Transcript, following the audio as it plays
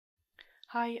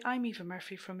Hi, I'm Eva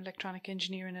Murphy from Electronic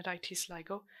Engineering at IT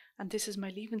Sligo, and this is my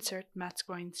Leaving Cert Maths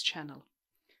Grinds channel.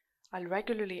 I'll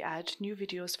regularly add new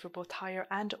videos for both higher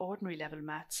and ordinary level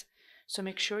maths, so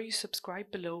make sure you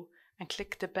subscribe below and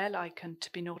click the bell icon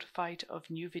to be notified of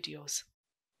new videos.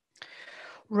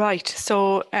 Right,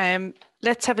 so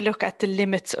let's have a look at the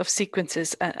limits of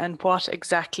sequences and what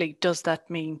exactly does that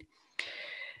mean.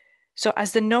 So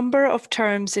as the number of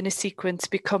terms in a sequence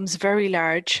becomes very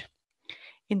large,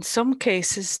 in some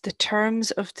cases, the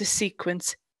terms of the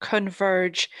sequence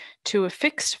converge to a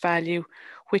fixed value,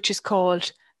 which is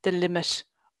called the limit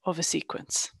of a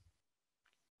sequence.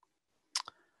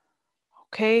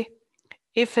 Okay,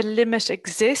 if a limit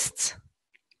exists,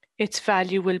 its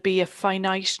value will be a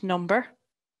finite number.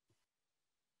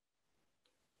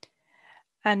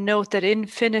 And note that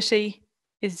infinity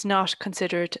is not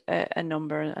considered a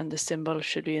number, and the symbol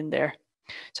should be in there.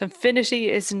 So infinity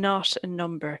is not a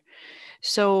number.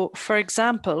 So for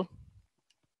example,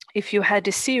 if you had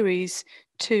a series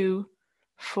 2,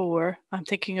 4, I'm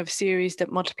thinking of a series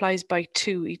that multiplies by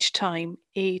 2 each time,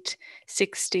 8,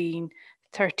 16,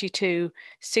 32,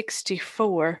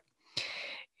 64.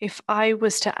 If I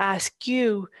was to ask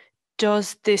you,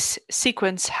 does this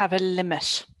sequence have a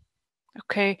limit?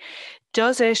 Okay,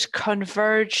 does it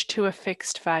converge to a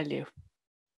fixed value?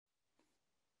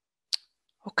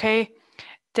 Okay,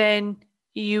 then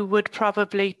you would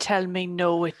probably tell me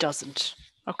no, it doesn't.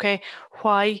 Okay,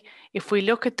 why? If we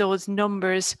look at those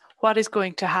numbers, what is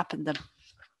going to happen then?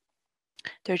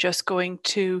 They're just going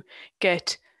to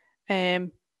get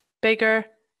bigger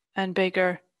and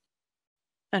bigger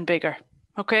and bigger.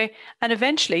 Okay, and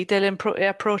eventually they'll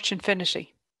approach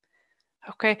infinity.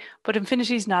 Okay, but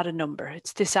infinity is not a number.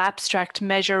 It's this abstract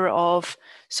measure of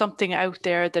something out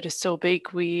there that is so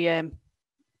big we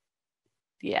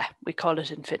call it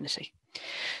infinity.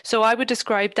 So I would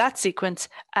describe that sequence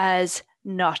as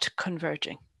not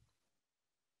converging.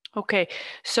 Okay,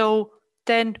 so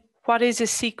then what is a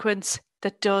sequence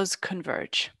that does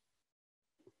converge?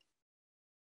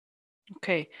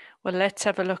 Okay, well, let's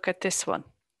have a look at this one.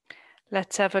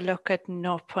 Let's have a look at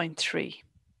 0.3,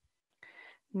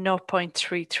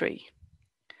 0.33,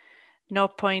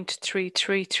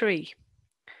 0.333,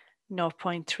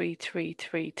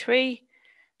 0.3333,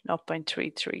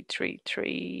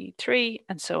 0.33333,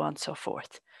 and so on and so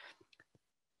forth.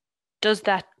 Does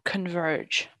that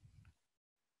converge?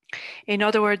 In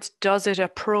other words, does it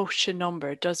approach a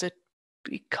number? Does it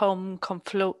come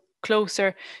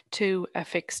closer to a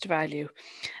fixed value?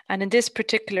 And in this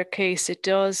particular case, it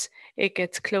does. It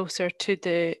gets closer to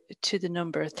the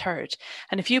number third.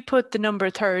 And if you put the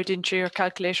number third into your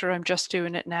calculator, I'm just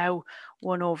doing it now,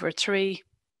 1/3,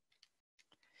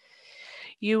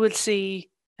 you will see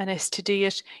an STD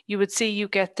it, you would see you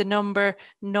get the number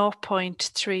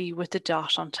 0.3 with a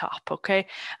dot on top, okay?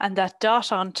 And that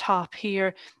dot on top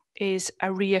here is a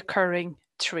reoccurring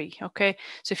 3, okay?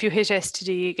 So if you hit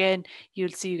STD again,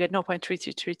 you'll see you get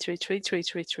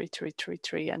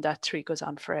 0.33333333333, and that 3 goes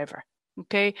on forever,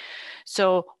 okay?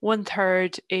 So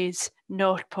 1/3 is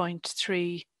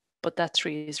 0.3, but that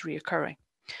 3 is reoccurring.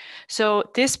 So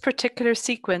this particular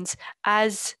sequence,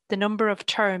 as the number of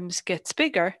terms gets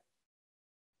bigger,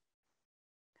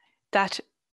 that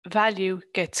value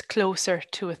gets closer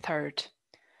to 1/3.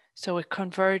 So it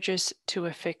converges to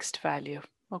a fixed value.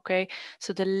 Okay,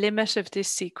 so the limit of this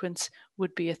sequence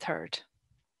would be 1/3.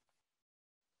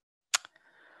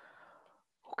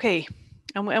 Okay,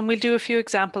 and we'll do a few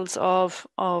examples of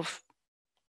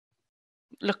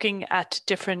looking at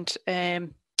different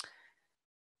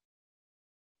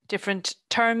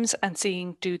terms and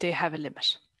seeing, do they have a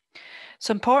limit?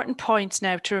 Some important points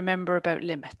now to remember about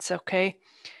limits, okay?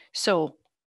 So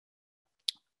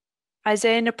as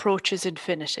n approaches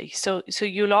infinity, so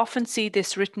you'll often see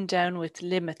this written down with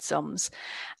limit sums,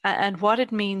 and what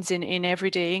it means in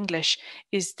everyday English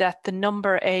is that the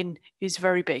number n is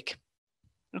very big.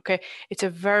 Okay, it's a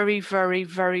very, very,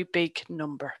 very big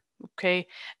number. Okay,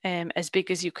 as big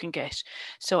as you can get.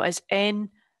 So as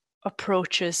n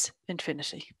approaches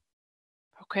infinity.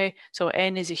 Okay, so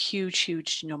n is a huge,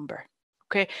 huge number.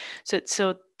 Okay,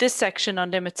 so this section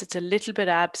on limits, it's a little bit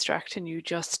abstract, and you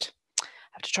just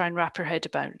have to try and wrap your head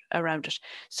around it.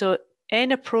 So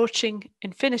n approaching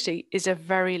infinity is a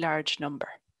very large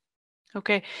number.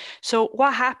 Okay, so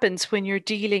what happens when you're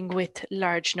dealing with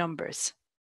large numbers?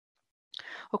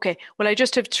 Okay, well, I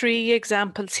just have 3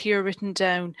 examples here written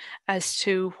down as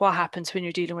to what happens when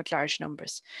you're dealing with large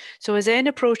numbers. So as n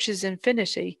approaches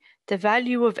infinity, the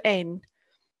value of n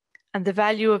and the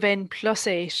value of n plus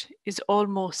 8 is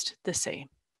almost the same.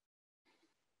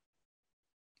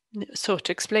 So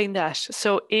to explain that,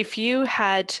 so if you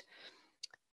had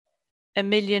 1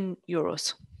 million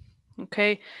euros.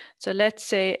 Okay, so let's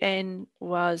say n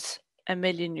was 1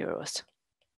 million euros.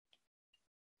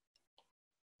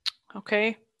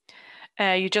 Okay,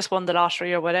 you just won the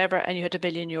lottery or whatever, and you had 1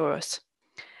 million euros.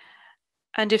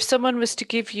 And if someone was to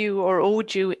give you or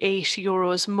owed you 8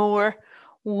 euros more,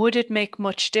 would it make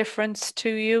much difference to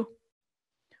you?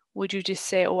 Would you just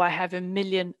say, oh, I have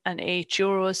 1,000,008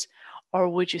 euros, or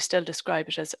would you still describe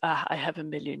it as, I have 1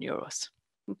 million euros?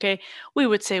 Okay, we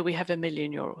would say we have 1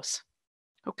 million euros.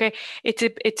 Okay,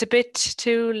 it's a bit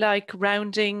too like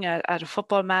rounding at a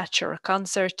football match or a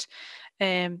concert.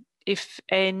 If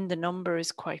n, the number,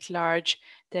 is quite large,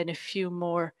 then a few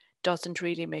more doesn't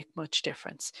really make much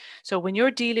difference. So when you're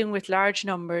dealing with large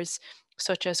numbers,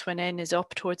 such as when n is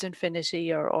up towards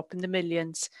infinity or up in the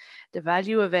millions, the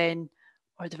value of n,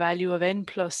 or the value of n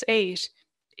plus 8,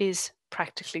 is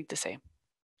practically the same.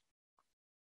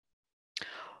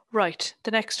 Right,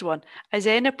 the next one. As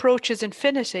n approaches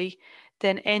infinity,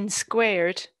 then n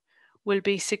squared will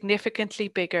be significantly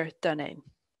bigger than n.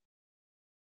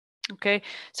 Okay,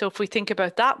 so if we think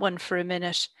about that one for a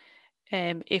minute,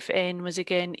 if n was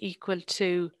again equal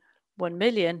to 1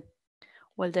 million,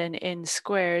 well then n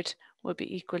squared will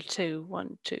be equal to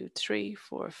 1, 2, 3,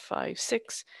 4, 5,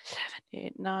 6, 7,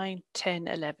 8, 9, 10,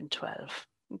 11, 12.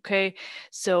 Okay,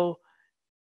 so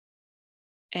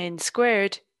n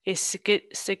squared is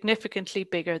significantly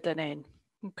bigger than n.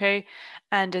 Okay,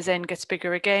 and as n gets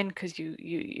bigger again, because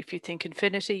if you think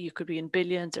infinity, you could be in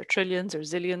billions or trillions or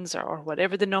zillions or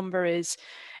whatever the number is,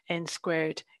 n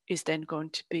squared is then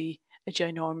going to be a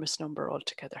ginormous number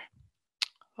altogether.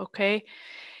 Okay,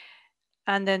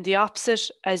 and then the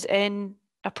opposite, as n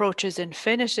approaches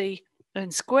infinity, n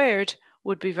squared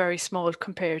would be very small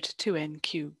compared to n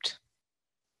cubed.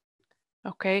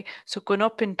 Okay, so going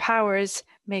up in powers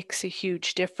makes a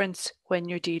huge difference when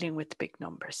you're dealing with big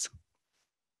numbers.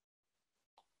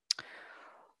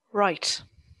 Right.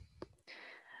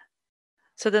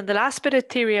 So then the last bit of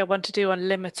theory I want to do on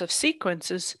limits of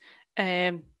sequences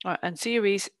and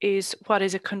series is what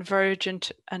is a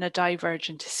convergent and a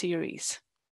divergent series.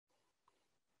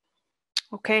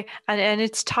 Okay, and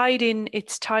it's tied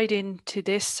into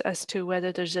this as to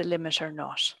whether there's a limit or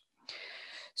not.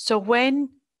 So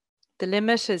when the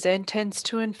limit as n tends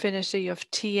to infinity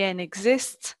of Tn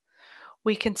exists,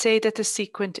 we can say that the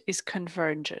sequence is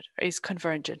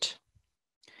convergent.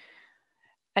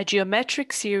 A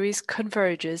geometric series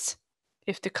converges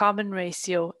if the common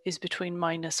ratio is between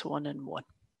 -1 and 1.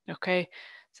 Okay,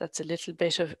 so that's a little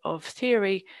bit of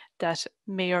theory that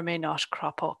may or may not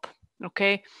crop up.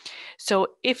 Okay,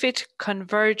 so if it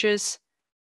converges,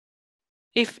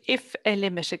 if a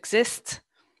limit exists,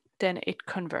 then it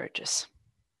converges.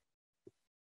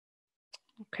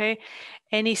 Okay,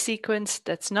 any sequence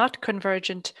that's not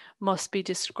convergent must be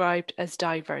described as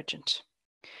divergent.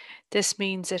 This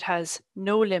means it has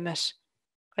no limit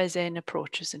as n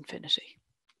approaches infinity.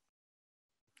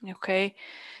 Okay,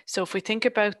 so if we think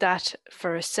about that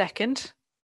for a second,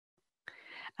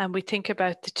 and we think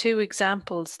about the two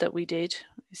examples that we did,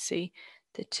 you see,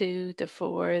 the 2, the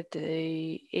 4,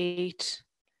 the 8,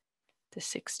 the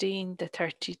 16, the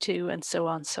 32, and so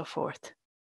on and so forth.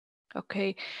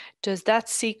 Okay, does that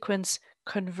sequence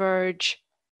converge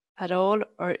at all,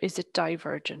 or is it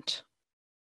divergent?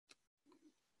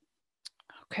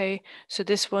 Okay, so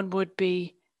this one would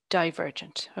be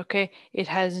divergent. Okay, it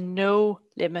has no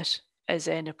limit as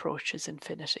n approaches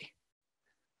infinity.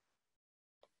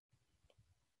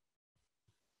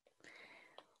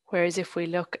 Whereas if we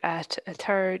look at a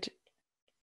third,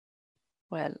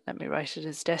 well, let me write it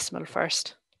as decimal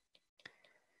first.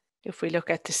 If we look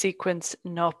at the sequence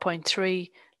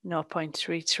 0.3,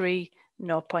 0.33,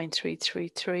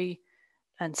 0.333,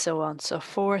 and so on and so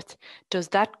forth, does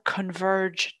that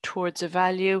converge towards a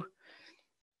value?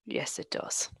 Yes, it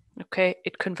does. Okay,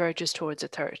 it converges towards a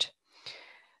third.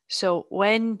 So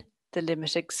when the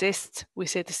limit exists, we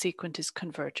say the sequence is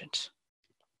convergent.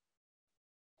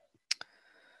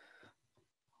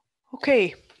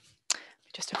 Okay,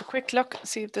 just have a quick look,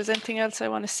 see if there's anything else I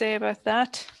want to say about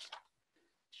that.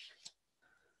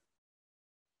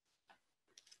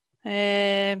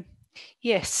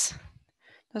 Yes,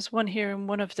 there's one here in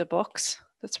one of the books.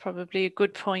 That's probably a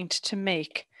good point to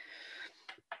make.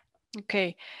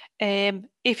 Okay,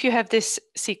 if you have this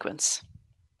sequence,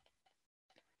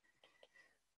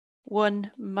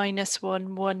 1,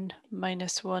 -1, 1,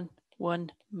 -1,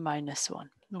 1, -1,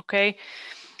 okay?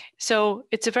 So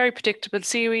it's a very predictable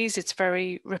series. It's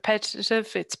very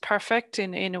repetitive. It's perfect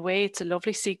in a way. It's a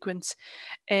lovely sequence.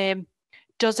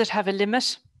 Does it have a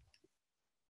limit?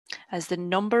 As the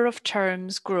number of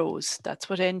terms grows, that's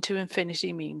what n to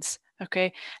infinity means.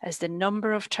 Okay, as the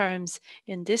number of terms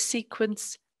in this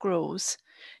sequence grows,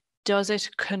 does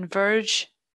it converge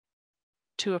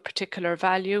to a particular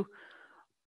value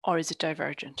or is it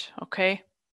divergent? Okay.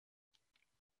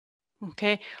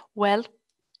 Okay, well,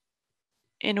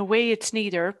 in a way it's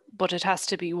neither, but it has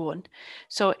to be one.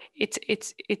 So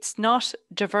it's not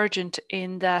divergent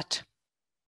in that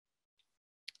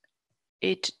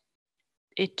it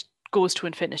goes to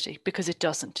infinity, because it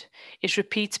doesn't. It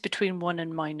repeats between 1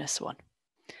 and -1.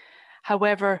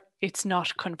 However, it's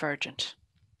not convergent.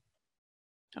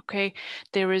 Okay,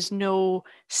 there is no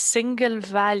single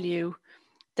value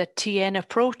that Tn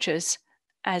approaches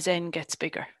as n gets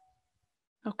bigger.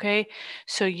 Okay,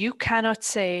 so you cannot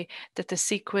say that the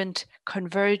sequent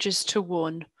converges to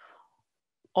 1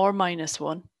 or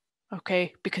 -1,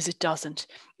 okay, because it doesn't.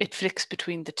 It flicks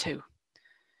between the two.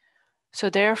 So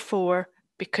therefore,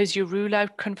 because you rule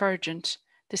out convergent,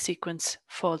 the sequence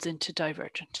falls into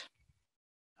divergent.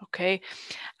 Okay,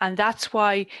 and that's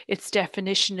why its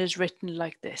definition is written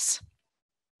like this.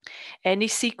 Any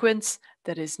sequence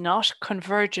that is not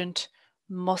convergent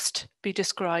must be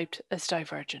described as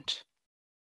divergent.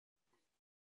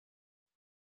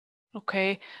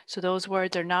 Okay, so those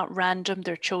words are not random,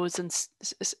 they're chosen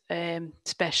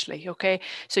specially. Okay,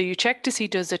 so you check to see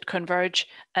does it converge,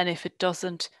 and if it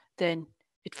doesn't, then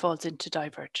it falls into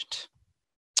divergent.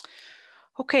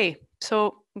 Okay,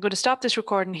 so I'm going to stop this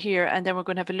recording here, and then we're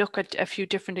going to have a look at a few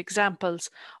different examples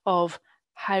of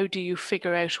how do you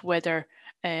figure out whether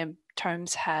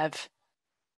terms have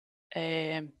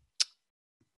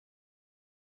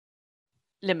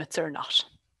limits or not.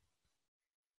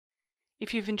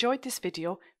 If you've enjoyed this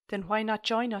video, then why not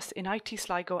join us in IT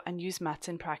Sligo and use maths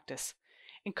in practice.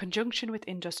 In conjunction with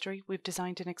industry, we've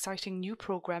designed an exciting new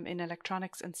program in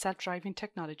electronics and self-driving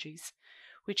technologies,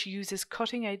 which uses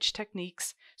cutting-edge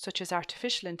techniques such as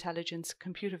artificial intelligence,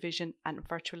 computer vision, and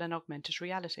virtual and augmented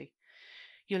reality.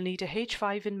 You'll need a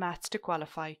H5 in maths to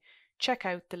qualify. Check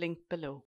out the link below.